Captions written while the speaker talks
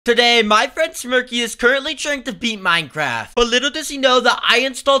Today, my friend Smirky is currently trying to beat Minecraft, but little does he know that I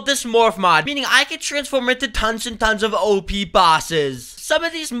installed this morph mod, meaning I can transform into tons and tons of OP bosses. Some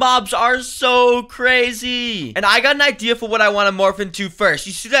of these mobs are so crazy, and I got an idea for what I want to morph into first.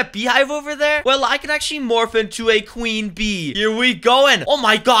 You see that beehive over there? Well, I can actually morph into a queen bee. Here we go, and oh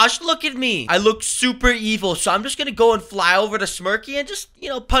my gosh, look at me. I look super evil, so I'm just gonna go and fly over to Smirky and just,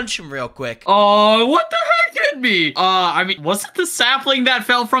 punch him real quick. Oh, what the heck hit me? I mean, was it the sapling that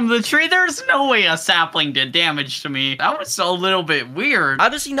fell from the tree? There's no way a sapling did damage to me. That was a little bit weird. How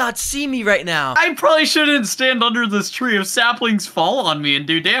does he not see me right now? I probably shouldn't stand under this tree if saplings fall on me and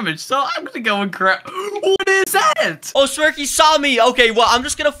do damage, so I'm gonna go and grab. What is that? Oh, Smirky saw me. Okay, well, I'm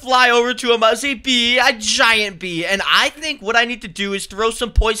just gonna fly over to him as a bee, a giant bee, and I think what I need to do is throw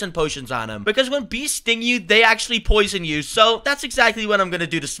some poison potions on him, because when bees sting you, they actually poison you, so that's exactly what I'm gonna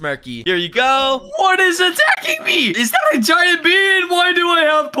do to Smirky. Here you go. What is attacking me? Is that a giant bee, and why do I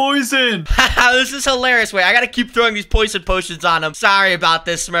have poison? Haha, this is hilarious. Wait, I gotta keep throwing these poison potions on him. Sorry about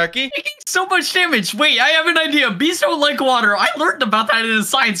this, Smirky. Making so much damage. Wait, I have an idea. Bees don't like water. I learned about that in a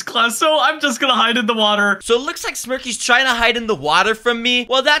science class, so I'm just gonna hide in the water. So it looks like Smirky's trying to hide in the water from me.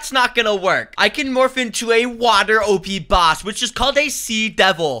 Well, that's not gonna work. I can morph into a water OP boss, which is called a sea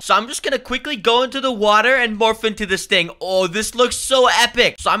devil. So I'm just gonna quickly go into the water and morph into this thing. Oh, this looks so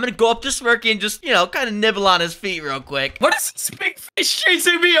epic. So I'm gonna go up to Smirky and just, kind of nibble on his feet real quick. What is this big fish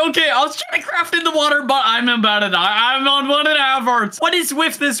chasing me? Okay, I was trying to craft in the water, but I'm about to die. I'm on 1.5 hearts. What is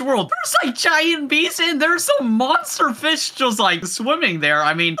with this world? There's like giant bees and there's some monster fish just like swimming there.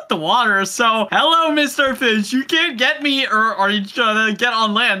 I mean, the water. So, hello, Mr. Fish. You can't get me, or are you trying to get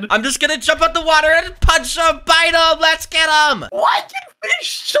on land? I'm just gonna jump out the water and punch him, bite him. Let's get him. What?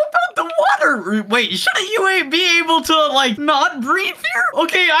 Fish, jump out the water. Wait, shouldn't you be able to, like, not breathe here?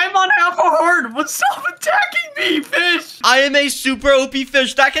 Okay, I'm on half a heart. But stop attacking me, fish. I am a super OP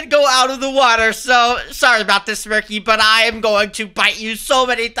fish that can go out of the water, so sorry about this, Smirky, but I am going to bite you so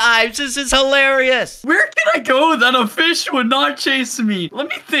many times. This is hilarious. Where can I go that a fish would not chase me? Let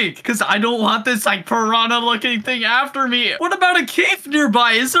me think, because I don't want this, like, piranha-looking thing after me. What about a cave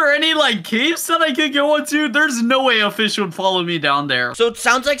nearby? Is there any, like, caves that I could go into? There's no way a fish would follow me down there. So it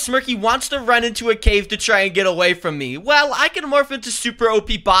sounds like Smirky wants to run into a cave to try and get away from me. Well, I can morph into super OP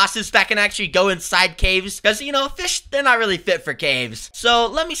bosses that can actually go inside caves, because, fish, they're not really fit for caves. So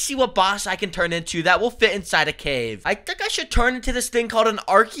let me see what boss I can turn into that will fit inside a cave. I think I should turn into this thing called an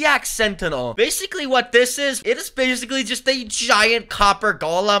Archaeac Sentinel. Basically what this is, it is basically just a giant copper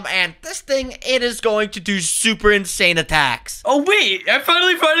golem, and this thing, it is going to do super insane attacks. Oh wait, I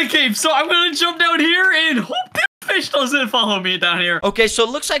finally found a cave, so I'm gonna jump down here and hope that fish doesn't follow me down here. Okay, so it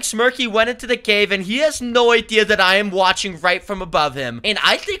looks like Smirky went into the cave and he has no idea that I am watching right from above him. And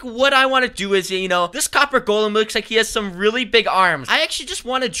I think what I want to do is, this copper golem looks like he has some really big arms. I actually just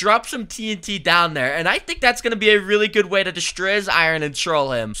want to drop some TNT down there, and I think that's going to be a really good way to destroy his iron and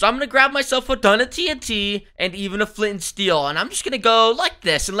troll him. So I'm going to grab myself a ton of TNT and even a flint and steel, and I'm just going to go like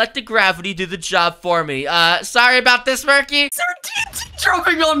this and let the gravity do the job for me. Sorry about this, Smirky. Is there TNT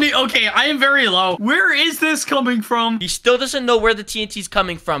dropping on me? Okay, I am very low. Where is this coming from? He still doesn't know where the TNT is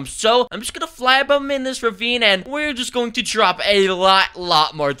coming from, so I'm just gonna fly above him in this ravine, and we're just going to drop a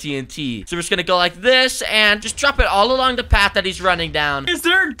lot more TNT. So we're just gonna go like this and just drop it all along the path that he's running down. Is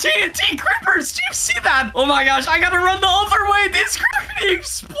there TNT creepers? Do you see that? Oh my gosh, I gotta run the other way. This creepers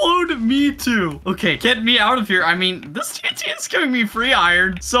explode me too. Okay, get me out of here. I mean, this TNT is giving me free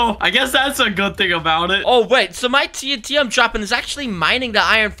iron, so I guess that's a good thing about it. Oh wait, so my TNT I'm dropping is actually mining the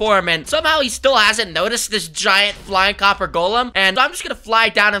iron for him, and somehow he still hasn't noticed this giant flying copper golem, and I'm just gonna fly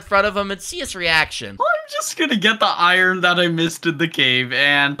down in front of him and see his reaction. I'm just gonna get the iron that I missed in the cave,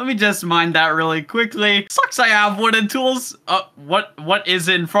 and let me just mine that really quickly. Sucks I have wooden tools. What is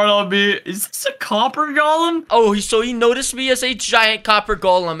in front of me? Is this a copper golem? Oh, so he noticed me as a giant copper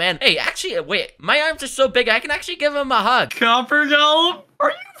golem, and hey, actually, wait, my arms are so big I can actually give him a hug. Copper golem? Are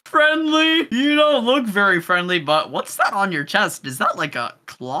you friendly? You don't look very friendly, but what's that on your chest? Is that like a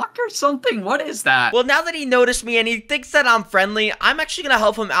clock or something? What is that? Well, now that he noticed me and he thinks that I'm friendly, I'm actually gonna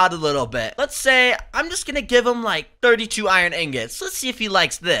help him out a little bit. Let's say I'm just gonna give him like 32 iron ingots. Let's see if he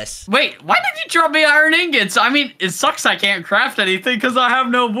likes this. Wait, why did you drop me iron ingots? I mean, it sucks I can't craft anything because I have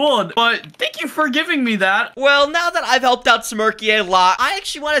no wood, but thank you for giving me that. Well, now that I've helped out Smirky a lot, I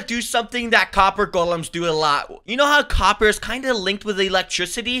actually want to do something that copper golems do a lot. You know how copper is kind of linked with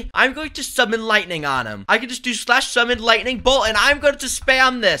electricity? Smirky, I'm going to summon lightning on him. I can just do /summon lightning bolt, and I'm going to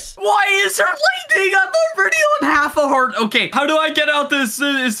spam this. Why is there lightning? I'm already on half a heart. Okay, how do I get out this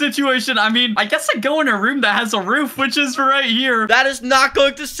situation? I mean, I guess I go in a room that has a roof, which is right here. That is not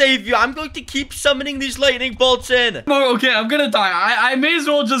going to save you. I'm going to keep summoning these lightning bolts in. Oh, okay, I'm gonna die. I may as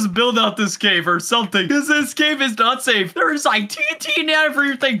well just build out this cave or something, because this cave is not safe. There's like TNT and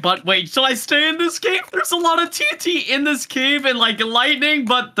everything, but wait, should I stay in this cave? There's a lot of TNT in this cave and like lightning,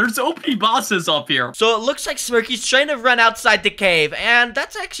 but there's OP bosses up here. So it looks like Smirky's trying to run outside the cave, and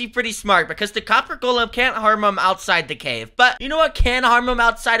that's actually pretty smart because the copper golem can't harm him outside the cave. But you know what can harm him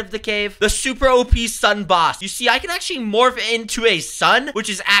outside of the cave? The super OP sun boss. You see, I can actually morph into a sun, which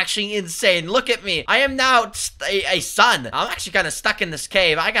is actually insane. Look at me. I am now a sun. I'm actually kind of stuck in this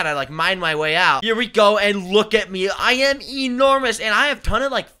cave. I gotta like mine my way out. Here we go, and look at me. I am enormous, and I have a ton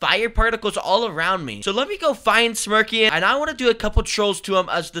of like fire particles all around me. So let me go find Smirky, and I want to do a couple trolls to him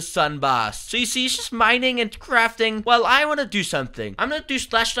as the sun boss. So you see, he's just mining and crafting. Well, I want to do something. I'm gonna do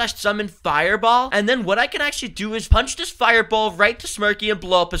 /summon fireball, and then what I can actually do is punch this fireball right to Smirky and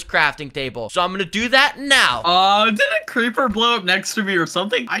blow up his crafting table. So I'm gonna do that now. Did a creeper blow up next to me or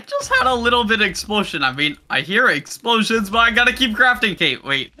something? I just had a little bit of explosion. I mean, I hear explosions, but I gotta keep crafting. Okay,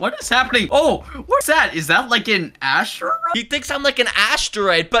 wait, what is happening? Oh, what's that? Is that like an asteroid? He thinks I'm like an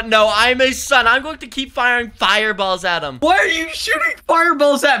asteroid, but no, I'm a sun. I'm going to keep firing fireballs at him. Why are you shooting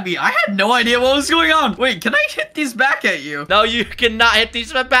fireballs at me? I had no idea what was going on. Wait, can I hit these back at you? No, you cannot hit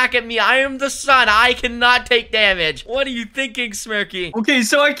these back at me. I am the sun. I cannot take damage. What are you thinking, Smirky? Okay,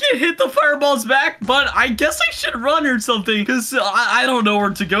 so I can't hit the fireballs back, but I guess I should run or something, because I don't know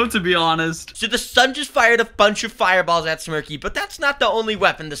where to go, to be honest. So the sun just fired a bunch of fireballs at Smirky, but that's not the only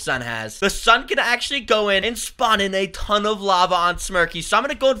weapon the sun has. The sun can actually go in and spawn in a ton of lava on Smirky, so I'm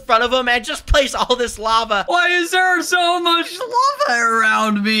gonna go in front of him and just place all this lava. Why is there so much lava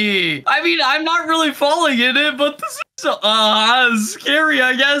around me? I mean, I'm not really falling in it, but this is scary,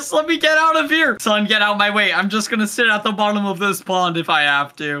 I guess. Let me get out of here. Sun, get out my way. I'm just gonna sit at the bottom of this pond if I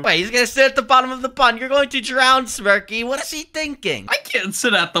have to. Wait, he's gonna sit at the bottom of the pond. You're going to drown, Smirky. What is he thinking? I can't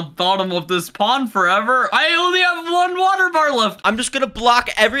sit at the bottom of this pond forever. I only have one water bar left. I'm just gonna block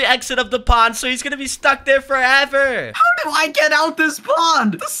every exit of the pond, so he's gonna be stuck there forever. How do I get out this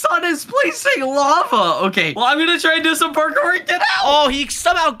pond? The sun is placing lava. Okay, well, I'm gonna try and do some parkour and get out. Oh, he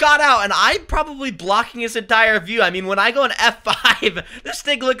somehow got out, and I'm probably blocking his entire view. I mean, when I go in F5, this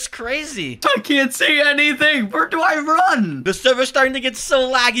thing looks crazy. I can't see anything. Where do I run? The server's starting to get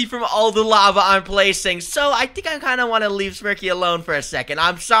so laggy from all the lava I'm placing, so I think I kind of want to leave Smirky alone for a second.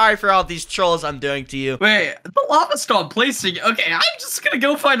 I'm sorry for all these trolls I'm doing to you. Wait, the lava stopped placing. Okay, I'm just gonna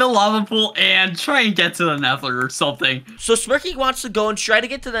go find a lava pool and try and get to the nether or something. So Smirky wants to go and try to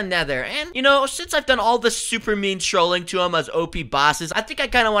get to the nether, and you know, since I've done all this super mean trolling to him as OP bosses, I think I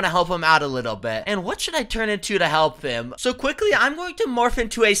kind of want to help him out a little bit. And what should I turn into to help him? So quickly, I'm going to morph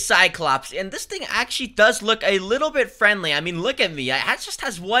into a Cyclops, and this thing actually does look a little bit friendly. I mean, look at me. It just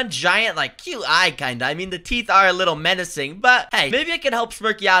has one giant, like, cute eye, kinda. I mean, the teeth are a little menacing, but hey, maybe I can help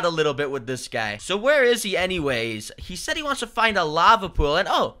Smirky out a little bit with this guy. So where is he anyways? He said he wants to find a lava pool, and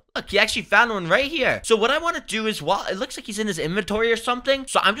oh, look, he actually found one right here. So what I want to do is, while it looks like he's in his inventory or something,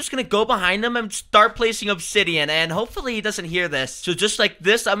 so I'm just going to go behind him and start placing obsidian, and hopefully he doesn't hear this. So just like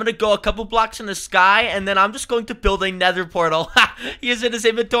this, I'm going to go a couple blocks in the sky, and then I'm just going to build a nether portal. Ha! He is in his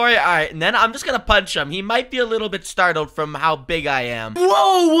inventory. All right, and then I'm just going to punch him. He might be a little bit startled from how big I am.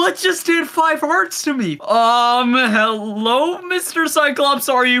 Whoa, what just did 5 hearts to me? Hello, Mr. Cyclops,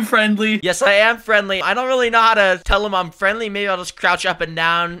 are you friendly? Yes, I am friendly. I don't really know how to tell him I'm friendly. Maybe I'll just crouch up and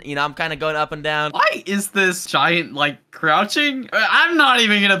down. You know, I'm kind of going up and down. Why is this giant, like, crouching? I'm not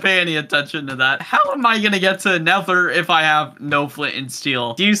even gonna pay any attention to that. How am I gonna get to nether if I have no flint and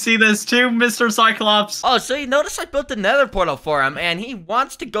steel? Do you see this too, Mr. Cyclops? Oh, so you notice I built the nether portal for him, and he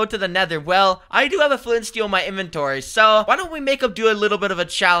wants to go to the nether. Well, I do have a flint and steel in my inventory, so why don't we make him do a little bit of a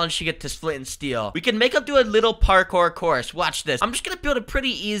challenge to get this flint and steel? We can make him do a little parkour course. Watch this. I'm just gonna build a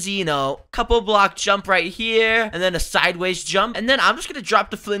pretty easy, you know, couple block jump right here, and then a sideways jump, and then I'm just gonna drop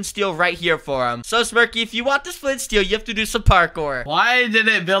the flint and steel right here for him. So Smirky, if you want this flint and steel, you have to do some parkour. Why did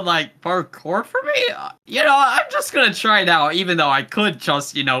it build like parkour for me? You know, I'm just gonna try it out, even though I could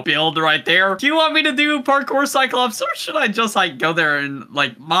just, you know, build right there. Do you want me to do parkour, Cyclops, or should I just like go there and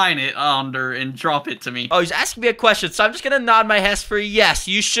like mine it under and drop it to me? Oh, he's asking me a question, so I'm just gonna nod my head for yes,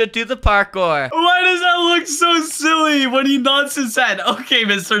 you should do the parkour. Why does that look so silly when he nods his head? Okay,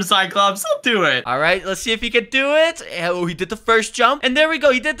 Mr. Cyclops, I'll do it. All right, let's see if he can do it. Oh, he did the first jump, and there we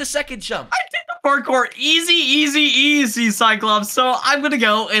go. He did the second jump. I did the Parkour, easy, easy, easy, Cyclops. So I'm gonna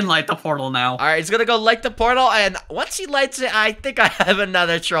go and light the portal now. All right, he's gonna go light the portal, and once he lights it, I think I have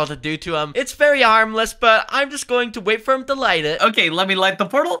another troll to do to him. It's very harmless, but I'm just going to wait for him to light it. Okay, let me light the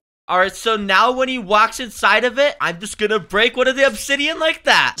portal. All right, so now when he walks inside of it, I'm just gonna break one of the obsidian like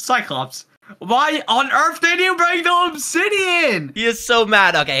that. Cyclops, why on earth did you break the obsidian? He is so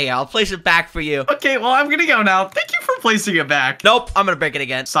mad. Okay, I'll place it back for you. Okay, well, I'm gonna go now. Thank you for placing it back. Nope, I'm gonna break it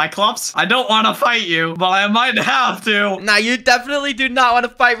again. Cyclops, I don't want to fight you, but I might have to. Now, you definitely do not want to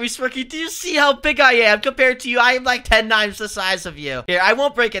fight me, Smirky. Do you see how big I am compared to you? I am like 10 times the size of you. Here, I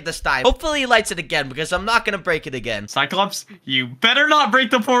won't break it this time. Hopefully he lights it again, because I'm not gonna break it again. Cyclops, you better not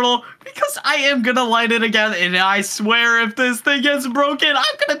break the portal, because I am gonna light it again, and I swear if this thing gets broken,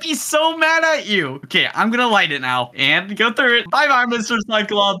 I'm gonna be so mad at you. Okay, I'm gonna light it now, and go through it. Bye-bye, Mr.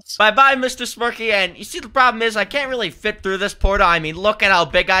 Cyclops. Bye-bye, Mr. Smirky, and you see the problem is I can't really fit through this portal. I mean, look at how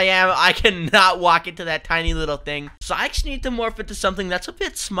big I am. I cannot walk into that tiny little thing. So I just need to morph into something that's a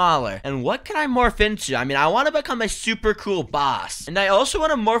bit smaller. And what can I morph into? I mean, I want to become a super cool boss. And I also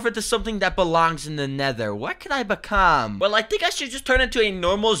want to morph into something that belongs in the nether. What can I become? Well, I think I should just turn into a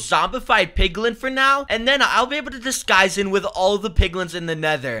normal zombified piglin for now. And then I'll be able to disguise in with all the piglins in the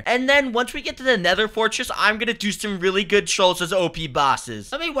nether. And then once we get to the nether fortress, I'm gonna do some really good trolls as OP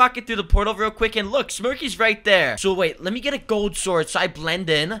bosses. Let me walk it through the portal real quick, and look, Smirky's right there. So wait, let me get a gold sword so I blend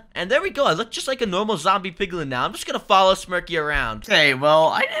in, and there we go. I look just like a normal zombie piglin now. I'm just gonna follow Smirky around. Okay, well,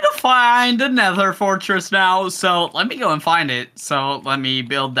 I need to find a nether fortress now, so let me go and find it. So let me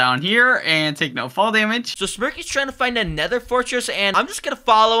build down here and take no fall damage. So Smirky's trying to find a nether fortress, and I'm just gonna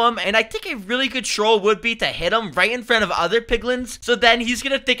follow him, and I think a really good troll would be to hit him right in front of other piglins, so then he's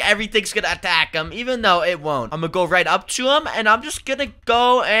gonna think everything's gonna attack him, even though it won't. I'm gonna go right up to him, and I'm just gonna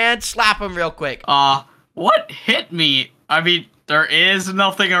go and slap him real quick. What hit me? I mean, there is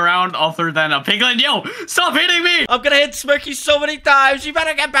nothing around other than a piglin. Yo, stop hitting me! I'm gonna hit Smirky so many times. You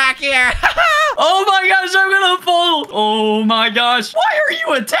better get back here. Oh my gosh, I'm gonna fall. Oh my gosh. Why are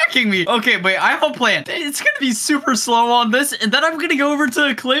you attacking me? Okay, wait, I have a plan. It's gonna be super slow on this, and then I'm gonna go over to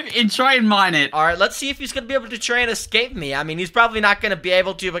the cliff and try and mine it. All right, let's see if he's gonna be able to try and escape me. I mean, he's probably not gonna be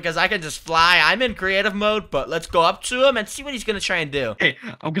able to because I can just fly. I'm in creative mode, but let's go up to him and see what he's gonna try and do. Okay,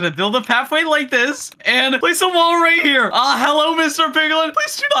 I'm gonna build a pathway like this and place a wall right here. Hello, Mr. Piglin.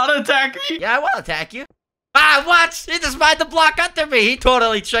 Please do not attack me. Yeah, I will attack you. Ah, what? He just tried to block under me. He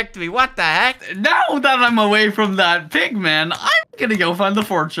totally tricked me. What the heck? Now that I'm away from that pigman, I'm gonna go find the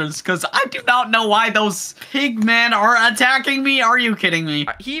fortress because I do not know why those pigmen are attacking me. Are you kidding me?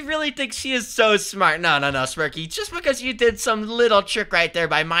 He really thinks he is so smart. No, Smirky. Just because you did some little trick right there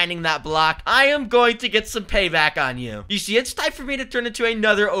by mining that block, I am going to get some payback on you. You see, it's time for me to turn into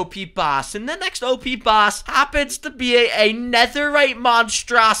another OP boss, and the next OP boss happens to be a netherite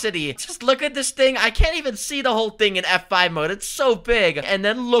monstrosity. Just look at this thing. I can't even see the whole thing in F5 mode. It's so big. And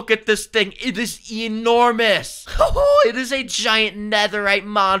then look at this thing. It is enormous. It is a giant netherite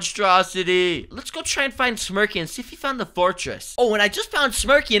monstrosity. Let's go try and find Smirky and see if he found the fortress. Oh, and I just found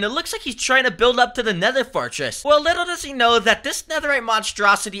Smirky, and it looks like he's trying to build up to the nether fortress. Well, little does he know that this netherite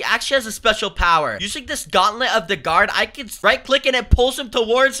monstrosity actually has a special power. Using this gauntlet of the guard, I can right click and it pulls him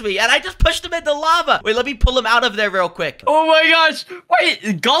towards me, and I just pushed him into lava. Wait, let me pull him out of there real quick. Oh my gosh. Wait,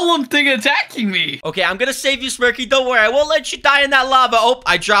 golem thing attacking me. Okay, I'm gonna save you, Smirky. Don't worry. I won't let you die in that lava. Oh,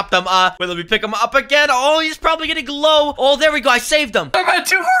 I dropped him. Wait, let me pick him up again. Oh, he's probably getting low. Oh, there we go. I saved him. I'm at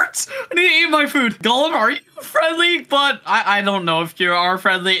 2 hearts. I need to eat my food. Golem, are you friendly? But I don't know if you are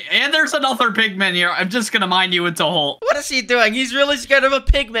friendly. And there's another pigman here. I'm just gonna mine you into a hole. What is he doing? He's really scared of a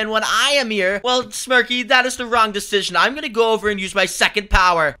pigman when I am here. Well, Smirky, that is the wrong decision. I'm gonna go over and use my second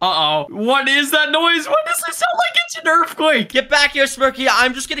power. Uh-oh. What is that noise? What does it sound like? It's an earthquake. Get back here, Smirky.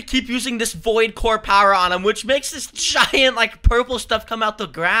 I'm just gonna keep using this void core power on him, which makes this giant, like, purple stuff come out the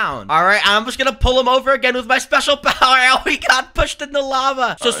ground. All right, I'm just gonna pull him over again with my special power. Oh, he got pushed in the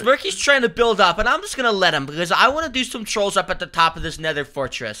lava. So Smirky's trying to build up, and I'm just gonna let him because I want to do some trolls up at the top of this nether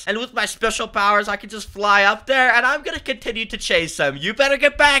fortress. And with my special powers, I can just fly up there, and I'm gonna continue to chase him. You better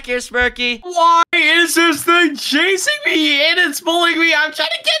get back here, Smirky. Why is this thing chasing me and it's pulling me? I'm trying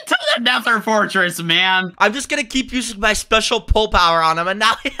to get to the nether fortress, man. I'm just gonna keep using my special pull power on him, and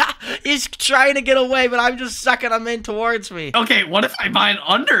now he's trying to get away, but I'm just sucking him in towards me. Okay, what if I mine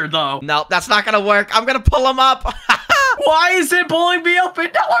under, though? No, that's not gonna work. I'm gonna pull him up. Why is it pulling me up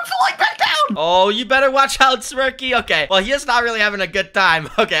and now I'm falling back down? Oh, you better watch out, Smirky. Okay, well, he is not really having a good time.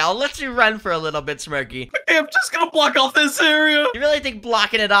 Okay, I'll let you run for a little bit, Smirky. Okay, I'm just gonna block off this area. You really think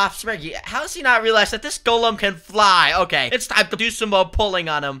blocking it off, Smirky? How does he not realize that this golem can fly? Okay, it's time to do some more pulling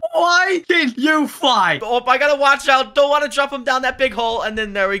on him. Why can you fly? Oh, I gotta watch out. Don't want to drop him down that big hole. And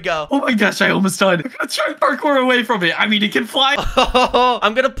then there we go. Oh my gosh, I almost died. I'm gonna try and parkour away from it. I mean, it can fly. Oh,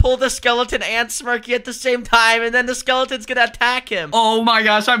 I'm gonna pull the skeleton and Smirky at the same time, and then the skeleton's gonna attack him. Oh my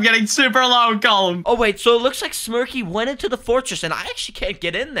gosh, I'm getting super low, Column. Oh wait, so it looks like Smirky went into the fortress, and I actually can't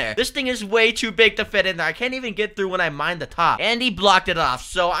get in there. This thing is way too big to fit in there. I can't even get through when I mine the top. And he blocked it off,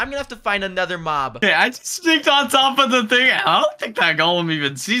 so I'm gonna have to find another mob. Okay, I just sneaked on top of the thing. I don't think that golem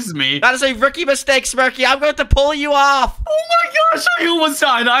even sees me. That is a rookie mistake, Smirky. I'm going to pull you off. Oh my gosh, I almost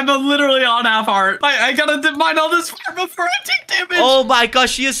died. I'm literally on half heart. I gotta mine all this fire before I take damage. Oh my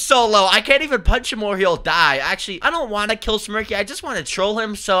gosh, he is so low. I can't even punch him or he'll die. Actually, I don't want to kill Smirky. I just want to troll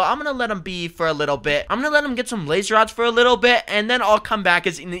him, so I'm gonna let him be for a little bit. I'm gonna let him get some laser rods for a little bit, and then I'll come back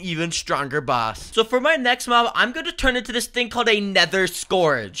as an even stronger boss. So for my next mob, I'm going to turn into this thing called a nether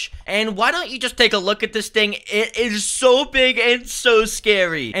scourge. And why don't you just take a look at this thing? It is so big and so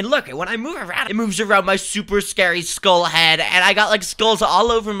scary. And look, when I move around, it moves around my super scary skull head, and I got like skulls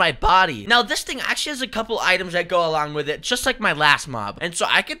all over my body. Now, this thing actually has a couple items that go along with it, just like my last mob. And so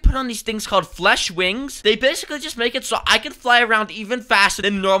I could put on these things called flesh wings. They basically just make it so I can fly around even faster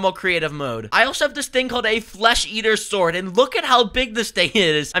than normal creative mode. I also have this thing called a flesh eater sword, and look at how big this thing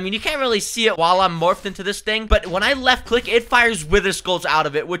is. I mean, you can't really see it while I'm morphed into this thing, but when I left click, it fires wither skulls out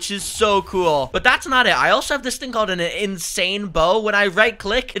of it, which is so cool. But that's not it. I also have this thing called an insane bow. When I right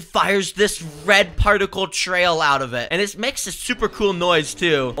click, it fires this red particle trail out of it, and it makes a super cool noise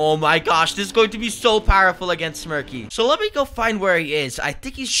too. Oh my gosh, this is going to be so powerful against Smirky. So let me go find where he is. I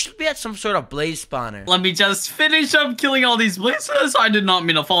think he should be at some sort of blaze spawner. Let me just finish up killing all these blazes. I did not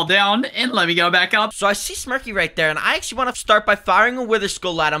mean to fall down, and let me go back up. So I see Smirky right there, and I actually want to start by firing a wither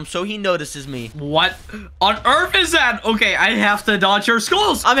skull at him so he notices me. What on earth is that? Okay, I have to dodge your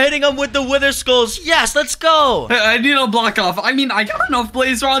skulls. I'm hitting him with the wither skulls. Yes, let's go. I need to block off. I mean, I got enough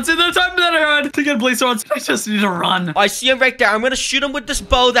blaze rods in the time that I had to get blaze rods. I just need to run. I see him right there. I'm gonna shoot him with this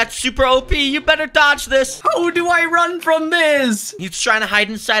bow that's super OP. You better dodge this. How do I run from this? He's trying to hide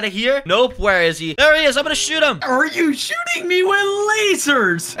inside of here. Nope, where is he? There he is. I'm gonna shoot him. Are you shooting me with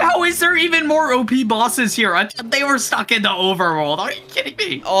lasers? How is there even more OP bosses here? I thought they were stuck in the overworld. Are you kidding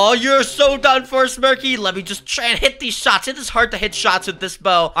me? Oh, you're so done for, Smirky. Let me just try and hit these shots. It is hard to hit shots with this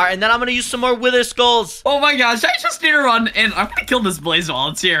bow. All right, and then I'm gonna use some more wither skulls. Oh my gosh, I just need to run, and I'm gonna kill this blaze while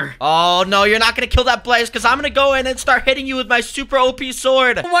it's here. Oh no, you're not gonna kill that blaze, because I'm gonna go in and start hitting you with my super OP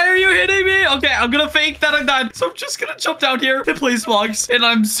sword. Why are you hitting me? Okay, I'm gonna fake that I'm done. So I'm just gonna jump down here and place blocks, and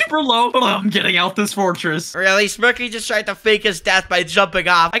I'm super low, but I'm getting out this fortress. Really? Smirky just tried to fake his death by jumping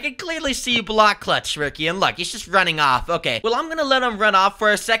off. I can clearly see you block clutch, Smirky, and look, he's just running off. Okay, well, I'm gonna let him run off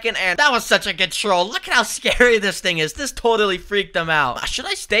for a second, and that was such a good troll. Look at how scary this thing is. This totally freaked him out. Should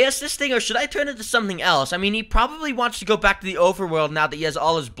I stay as this thing, or should I turn into something else? I mean, he probably wants to go back to the overworld now that he has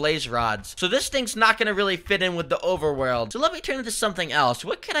all his blaze rods. So this thing's not gonna really fit in with the overworld. So let me turn into something else.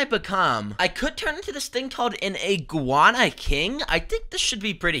 What can I become? I could turn into this thing called an iguana king. I think this should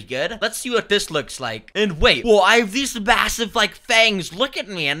be pretty good. Let's see what this looks like. And wait, whoa, I have these massive, like, fangs. Look at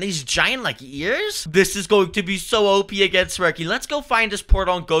me, and these giant, like, ears. This is going to be so OP against Smirky. Let's go find this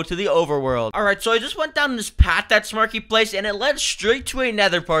portal and go to the overworld. All right, so I just went down this path that Smirky placed, and it led straight to a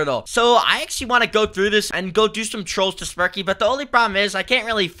nether portal. So I actually want to go through this and go do some trolls to Smirky, but the only problem is I can't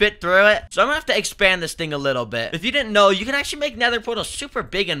really fit through it. So I'm gonna have to expand this thing a little bit. If you didn't know, you can actually make nether portals super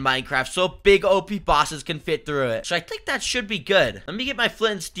big in Minecraft, so big OP bosses can fit through it. So I think that should be good. Let me get my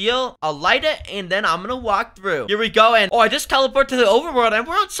flint and steel. I'll light it, and then I'm gonna walk through. Here we go, and oh, I just teleport to the overworld, and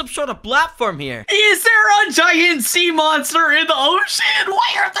we're on some sort of platform here. Is there a giant sea monster in the ocean?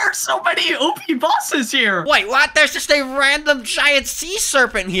 Why are there so many OP bosses here? Wait, what? There's just a random giant sea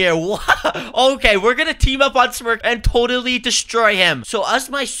serpent here. What? Okay, we're gonna team up on Smirk and totally destroy him. So as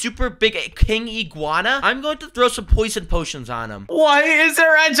my super big king iguana, I'm going to throw some poison potions on him. Why is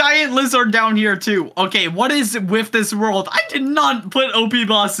there a giant lizard down here too? Okay, what is with this world? I did not put OP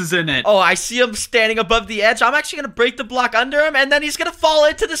bosses in it. Oh, I see him standing above the edge. I'm actually gonna break the block under him, and then he's gonna fall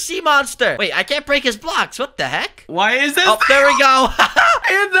into the sea monster. Wait, I can't break his blocks. What the heck? Why is this? Oh, there we go.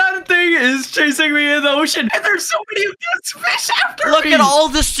 And that thing is chasing me in the ocean, and there's so many of these fish after me. Look at all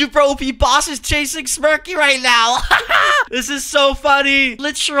the super OP bosses chasing Smirky right now. This is so funny.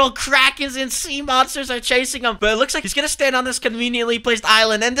 Literal krakens and sea monsters are chasing him. But it looks like he's gonna stand on this conveniently placed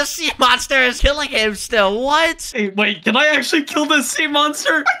island, and the sea monster is killing him still. What? Hey, wait, can I actually kill this sea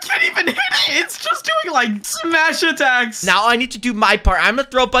monster? I can't even hit it. It's just doing like smash attacks. Now I need to do my part. I'm gonna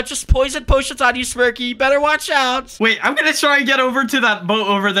throw a bunch of poison potions on you, Smirky. You better watch out. Wait, I'm gonna try and get over to that boat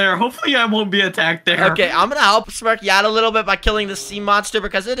over there. Hopefully I won't be attacked there. Okay, I'm gonna help Smirky out a little bit by killing the sea monster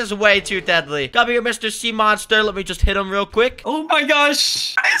because it is way too deadly. Come here, Mr. Sea Monster. Let me just hit him real quick. Oh my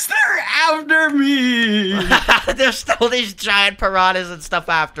gosh. Is there after me? There's still these giant piranhas and stuff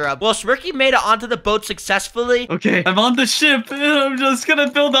after him. Well, Smirky made it onto the boat successfully. Okay, I'm on the ship. I'm just gonna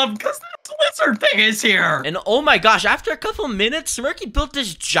build up because this lizard thing is here. And oh my gosh, after a couple minutes, Smirky built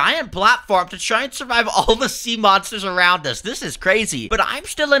this giant platform to try and survive all the sea monsters around us. This is crazy. But I'm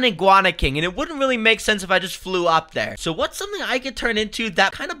still an iguana king, and it wouldn't really make sense if I just flew up there. So what's something I could turn into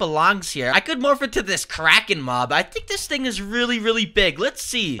that kind of belongs here? I could morph into this kraken mob. I think this thing is really, really big. Let's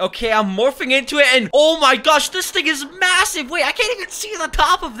see. Okay, I'm morphing into it, and oh my gosh, this thing is massive. Wait, I can't even see the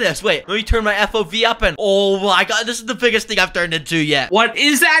top of this. Wait, let me turn my FOV up, and oh my god, this is the biggest thing I've turned into yet. What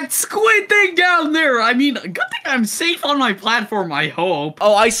is that squid thing down there? I mean, good thing I'm safe on my platform, I hope.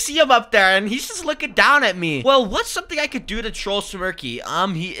 Oh, I see him up there, and he's just looking down at me. Well, what's something I could do to troll Smirky?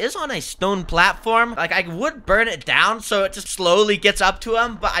 He is on a stone platform. Like, I would burn it down so it just slowly gets up to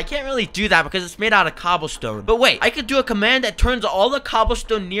him, but I can't really do that because it's made out of cobblestone. But wait, I could do a command that turns all the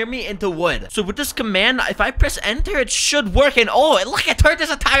cobblestone near me into wood. So with this command, if I press enter, it should work. And oh, look, it turned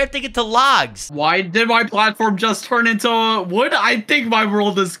this entire thing into logs. Why did my platform just turn into wood? I think my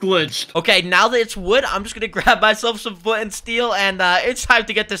world is glitched. Okay, now that it's wood, I'm just gonna grab myself some flint and steel, and it's time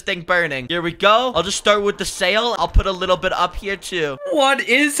to get this thing burning. Here we go. I'll just start with the sail. I'll put a little bit up here too. What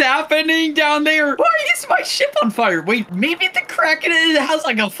is happening down there? Why is my ship on fire? Wait, maybe the Kraken has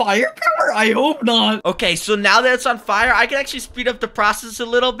like a firepower? I hope not. Okay, so now that it's on fire, I can actually speed up the process a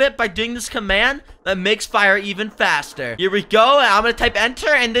little bit by doing this command that makes fire even faster. Here we go. I'm gonna type enter,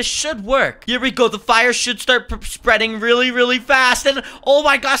 and this should work. Here we go. The fire should start spreading really, really fast. And oh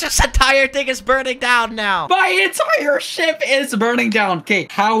my gosh, this entire thing is burning down now. My entire ship is burning down. Okay,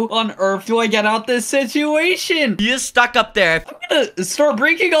 how on earth do I get out this situation? He is stuck up there. I'm gonna start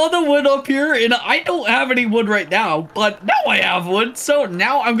breaking all the wood up here, and I don't have any wood right now, but now I have wood, so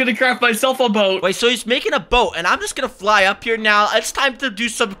now I'm gonna craft myself a boat. Wait, so he's making a boat, and I'm just gonna fly up here now. It's time to do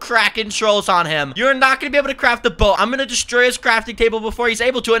some Kraken trolls on him. You're not gonna be able to craft the boat. I'm gonna destroy his crafting table before he's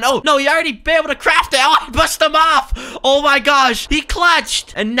able to, and oh, no, he already been able to craft it. Oh, I bust him off. Oh my gosh, he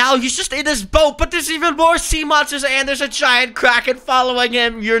clutched, and now he's just in his boat, but there's even more sea monsters, and there's a giant Kraken following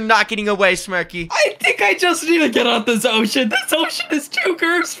him. You're not getting away, Smirky. I think I just need to get out this ocean. This ocean is too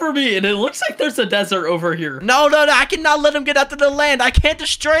cursed for me, and it looks like there's a desert over here. No, I cannot let him get out to the land. I can't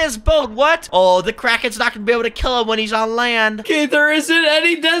destroy his boat. What? Oh, the Kraken's not gonna be able to kill him when he's on land. Okay, there isn't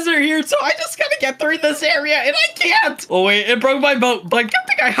any desert here, so I just gotta get through this area, and I can't. Oh, wait, it broke my boat, but good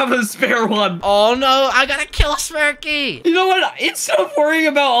thing I have a spare one. Oh, no, I gotta kill Smirky. You know what? Instead of worrying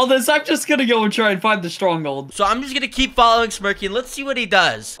about all this, I'm just gonna go and try and find the stronghold. So I'm just gonna keep following Smirky, and let's see what he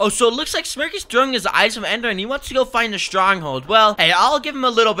does. Oh, so it looks like Smirky's throwing his eyes of Ender, and he wants to go find the stronghold. Well, hey, I'll give him a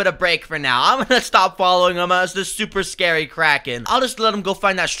little bit of break for now. I'm gonna stop following him as this super scary Kraken. I'll just let him go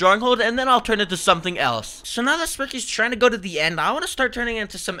find that stronghold, and then I'll turn it to something else. So now that Smirky's trying to go to the end, I want to start turning it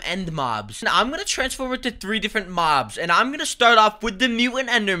into some end mobs. And I'm gonna transform it to 3 different mobs, and I'm gonna start off with the mutant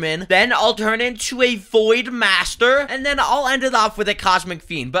Enderman, then I'll turn into a void master, and then I'll end it off with a Cosmic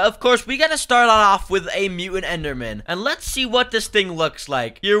Fiend. But of course, we gotta start off with a mutant Enderman, and let's see what this thing looks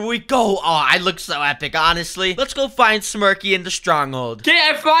like. Here we go. Oh, I look so epic, honestly. Let's go find Smirky in the stronghold. Okay,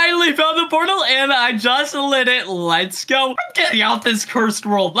 I finally found the portal, and I just lit it. Let's go. I'm getting out this cursed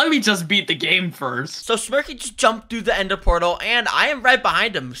world. Let me just beat the game first. So Smirky just jumped through the ender portal, and I am right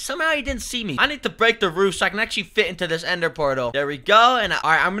behind him. Somehow he didn't see me. I need to break the roof so I can actually fit into this ender portal. There we go, and all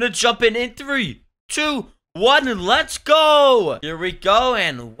right, I'm gonna jump in 3, 2, 1, and let's go. Here we go,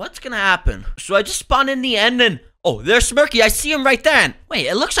 and what's gonna happen? So I just spawned in the end, and oh, there's Smirky. I see him right there. And wait,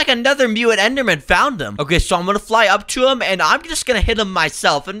 it looks like another mutant Enderman found him. Okay, so I'm gonna fly up to him, and I'm just gonna hit him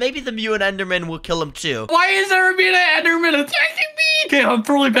myself, and maybe the mutant Enderman will kill him too. Why is there a mutant Enderman attacking me? Okay, I'm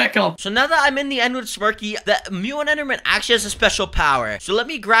fully back up. So now that I'm in the end with Smirky, the mutant Enderman actually has a special power. So let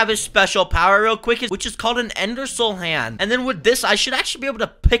me grab his special power real quick, which is called an Ender Soul Hand. And then with this, I should actually be able to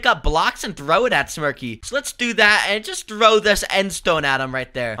pick up blocks and throw it at Smirky. So let's do that and just throw this end stone at him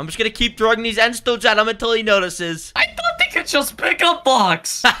right there. I'm just gonna keep throwing these end stones at him until he notices. I don't think could just pick up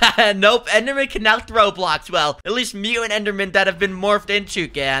blocks. Nope, Enderman cannot throw blocks. Well, at least mutant Endermen that have been morphed into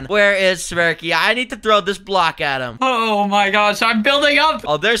can. Where is Smirky? I need to throw this block at him. Oh my gosh, I'm building up.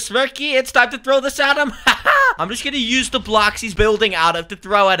 Oh, there's Smirky. It's time to throw this at him. I'm just gonna use the blocks he's building out of to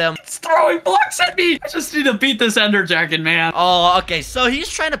throw at him. It's throwing blocks at me. I just need to beat this Ender Dragon, man. Oh, okay. So he's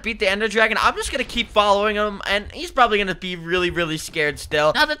trying to beat the Ender Dragon. I'm just gonna keep following him, and he's probably gonna be really, really scared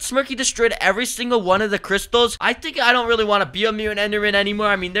still. Now that Smirky destroyed every single one of the crystals, I think I don't really want to be a mutant Enderman anymore.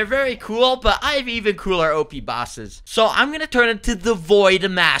 I mean, they're very cool, but I have even cooler OP bosses. So I'm gonna turn into the Void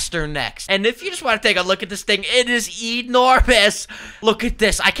Master next. And if you just want to take a look at this thing, it is enormous. Look at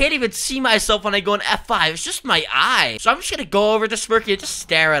this. I can't even see myself when I go in F5. It's just my eye. So I'm just gonna go over to Smirky and just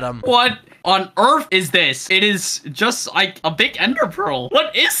stare at him. What on earth is this? It is just like a big ender pearl.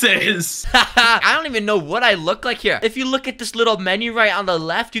 What is this? I don't even know what I look like here. If you look at this little menu right on the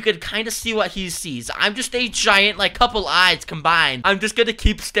left, you can kind of see what he sees. I'm just a giant, like, couple eyes combined. I'm just gonna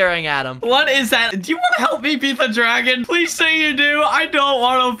keep staring at him. What is that? Do you want to help me beat the dragon? Please say you do. I don't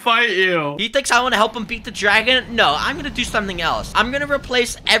want to fight you. He thinks I want to help him beat the dragon? No, I'm gonna do something else. I'm gonna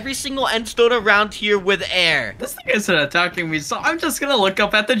replace every single end stone around here with air. This thing isn't attacking me, so I'm just gonna look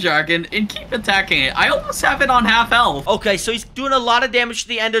up at the dragon and keep attacking it. I almost have it on half health. Okay, so he's doing a lot of damage to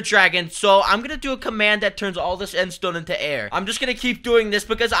the ender dragon, so I'm gonna do a command that turns all this end stone into air. I'm just gonna keep doing this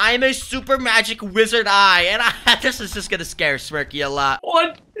because I am a super magic wizard eye, and this is just gonna scare Smirky a lot.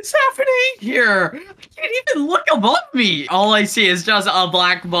 What is happening here? I can't even look above me. All I see is just a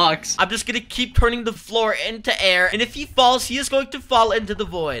black box. I'm just gonna keep turning the floor into air, and if he falls, he is going to fall into the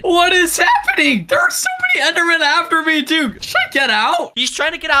void. What is happening? There are so many Endermen after me, too. Should I get out? He's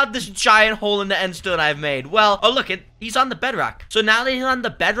trying to get out of this giant hole in the end stone I've made. Well, oh look, he's on the bedrock. So now that he's on the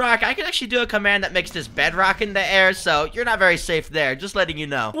bedrock, I can actually do a command that makes this bedrock in the air, so you're not very safe there, just letting you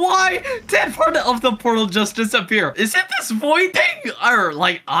know. Why did part of the portal just disappear? Is it this void thing? Or,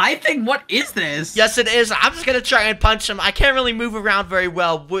 like, eye thing? What is this? Yes, it is. I'm just gonna try and punch him. I can't really move around very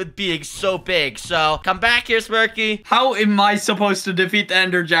well with being so big, so come back here, Smirky. How am I supposed to defeat the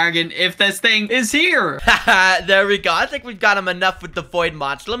Ender Dragon if this thing is here? Haha, there we go. I think we've got him enough with the void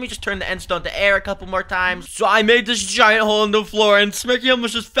monster. Let me just turn the end stone to air a couple more times. So I made this giant hole in the floor, and Smirky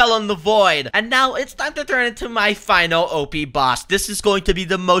almost just fell in the void. And now it's time to turn into my final OP boss. This is going to be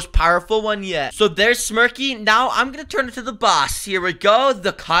the most powerful one yet. So there's Smirky. Now I'm gonna turn into the boss. Here we go,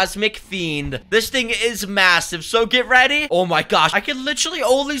 the Cosmic Fiend. This thing is massive, so get ready. Oh my gosh, I can literally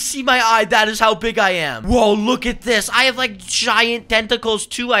only see my eye. That is how big I am. Whoa, look at this. I have like giant tentacles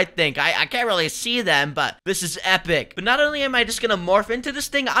too, I think. I can't really see them, but this is epic. But not only am I just gonna morph into this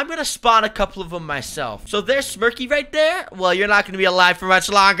thing, I'm gonna spawn a couple of them myself. So there's Smirky right there. Well, you're not gonna be alive for much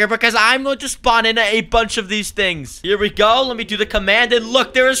longer because I'm going to spawn in a bunch of these things. Here we go. Let me do the command, and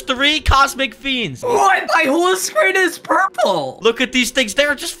look, there is 3 Cosmic Fiends. What? My whole screen is purple. Look at these things.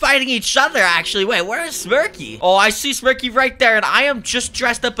 They're just fighting each other, actually. Wait, where is Smirky? Oh, I see Smirky right there, and I am just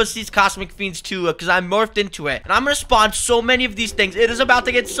dressed up as these Cosmic Fiends too because I'm morphed into it. And I'm gonna spawn so many of these things. It is about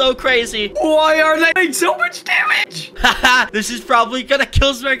to get so crazy. Why are they doing so much damage? Haha, this is probably gonna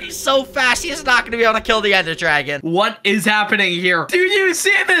kill Smirky so fast. He's not gonna be able to kill the Ender Dragon. What is happening here? Do you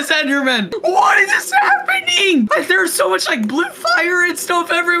see this, Enderman? What is this happening? There's so much like blue fire and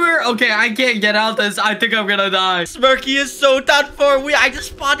stuff everywhere. Okay, I can't get out this. I think I'm gonna die. Smirky is so done for. I just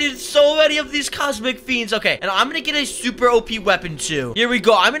spawned in so many of these Cosmic Fiends. Okay, and I'm gonna get a super OP weapon too. Here we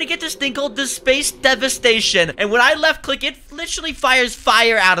go. I'm gonna get this thing called the Space Devastation. And when I left click, it literally fires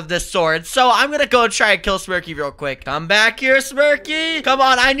fire out of this sword. So I'm gonna go try and kill Smirky real quick. Come back here, Smirky. Come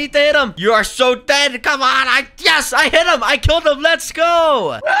on, I need to hit him. You are so dead. Come on. Yes, I hit him. I killed him. Let's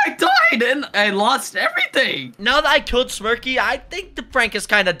go. I died and I lost everything. Now that I killed Smirky, I think the prank is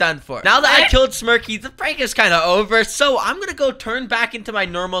kind of done for. Now that I killed Smirky, the prank is kind of over. So I'm gonna go turn back into my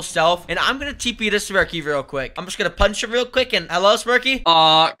normal self, and I'm gonna TP to Smirky real quick. I'm just gonna punch him real quick, and hello, Smirky?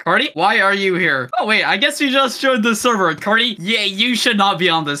 Carty? Why are you here? Oh, wait, I guess you just joined the server. Carty, yeah, you should not be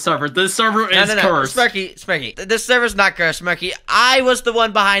on this server. This server is cursed. Smirky, this server's not cursed, Smirky. I was the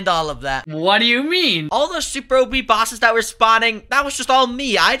one behind all of that. What do you mean? All those super OP bosses that were spawning, that was just all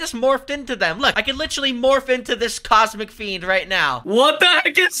me. I just morphed into them. Look, I can literally morph into this Cosmic Fiend right now. What the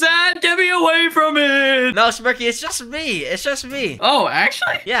heck is that? Get me away from it. No, Smirky, it's just me. It's just me. Oh,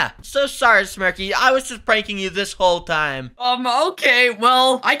 actually? Yeah. So sorry, Smirky. I was just pranking you this whole time. Okay.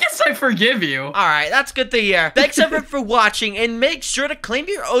 Well, I guess I forgive you. All right. That's good to hear. Thanks everyone for watching, and make sure to claim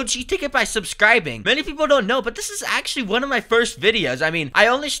your OG ticket by subscribing. Many people don't know, but this is actually one of my first videos. I mean, I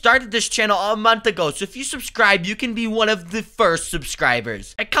only started this channel a month ago, so if you subscribe, you can be one of the first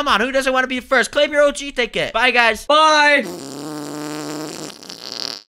subscribers. Hey, come on. Who doesn't want to be the first? Claim your OG ticket. Bye, guys. Bye.